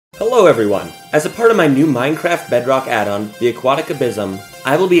Hello everyone! As a part of my new Minecraft Bedrock add-on, the Aquatic Abysm,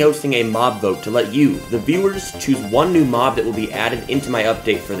 I will be hosting a mob vote to let you, the viewers, choose one new mob that will be added into my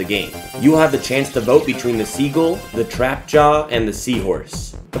update for the game. You will have the chance to vote between the seagull, the trapjaw, and the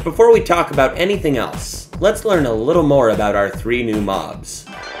seahorse. But before we talk about anything else, let's learn a little more about our three new mobs.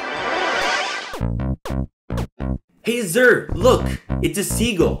 Hey Zer, look! It's a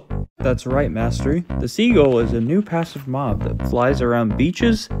seagull! That's right, Mastery. The seagull is a new passive mob that flies around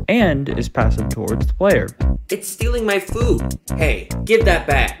beaches and is passive towards the player. It's stealing my food! Hey, give that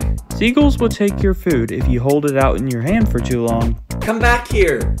back! Seagulls will take your food if you hold it out in your hand for too long. Come back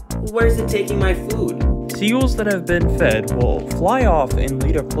here! Where's it taking my food? Seagulls that have been fed will fly off and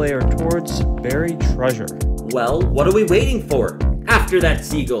lead a player towards buried treasure. Well, what are we waiting for? After that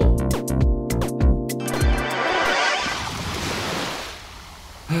seagull!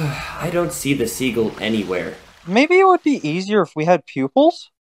 I don't see the seagull anywhere. Maybe it would be easier if we had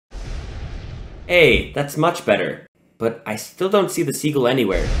pupils? Hey, that's much better. But I still don't see the seagull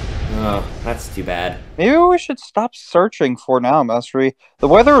anywhere. Oh, that's too bad. Maybe we should stop searching for now, Mastery. The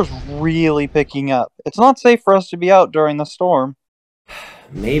weather is really picking up. It's not safe for us to be out during the storm.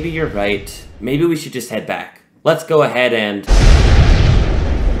 Maybe you're right. Maybe we should just head back. Let's go ahead and...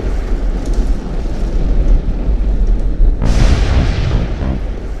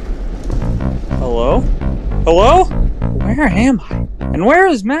 Hello? Hello? Where am I? And where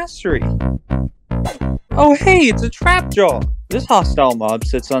is Mastery? Oh hey, it's a trapjaw! This hostile mob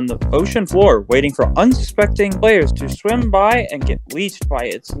sits on the ocean floor, waiting for unsuspecting players to swim by and get leached by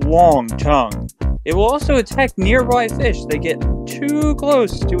its long tongue. It will also attack nearby fish that get too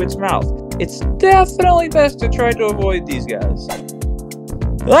close to its mouth. It's definitely best to try to avoid these guys.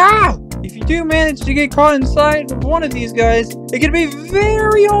 Ah! If you do manage to get caught inside of one of these guys, it can be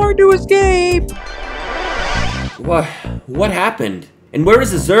very hard to escape! What happened? And where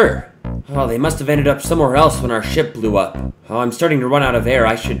is Azur? Oh, they must have ended up somewhere else when our ship blew up. Oh, I'm starting to run out of air.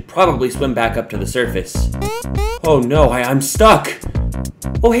 I should probably swim back up to the surface. Oh no, I'm stuck!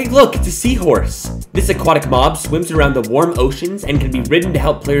 Oh hey look, it's a seahorse! This aquatic mob swims around the warm oceans and can be ridden to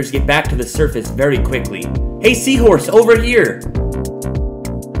help players get back to the surface very quickly. Hey seahorse, over here!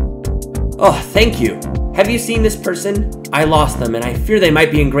 Oh, thank you. Have you seen this person? I lost them and I fear they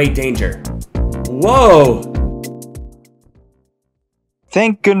might be in great danger. Whoa!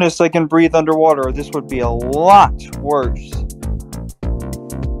 Thank goodness I can breathe underwater. This would be a lot worse.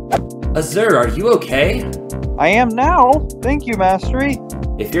 Azur, are you okay? I am now. Thank you, Mastery.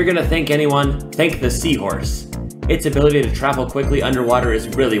 If you're gonna thank anyone, thank the seahorse. Its ability to travel quickly underwater is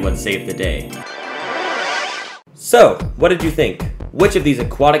really what saved the day. So, what did you think? Which of these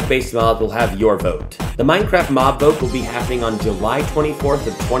aquatic-based mobs will have your vote? The Minecraft mob vote will be happening on July 24th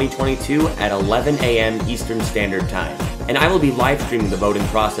of 2022 at 11 a.m. Eastern Standard Time. And I will be live streaming the voting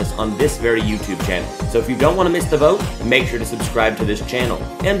process on this very YouTube channel. So if you don't want to miss the vote, make sure to subscribe to this channel.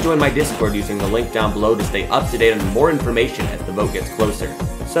 And join my Discord using the link down below to stay up to date on more information as the vote gets closer.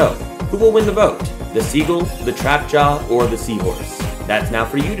 So, who will win the vote? The seagull, the trapjaw, or the seahorse? That's now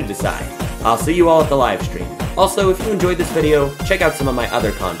for you to decide. I'll see you all at the live stream. Also, if you enjoyed this video, check out some of my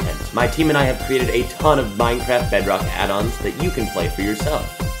other content. My team and I have created a ton of Minecraft Bedrock add-ons that you can play for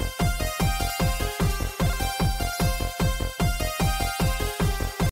yourself.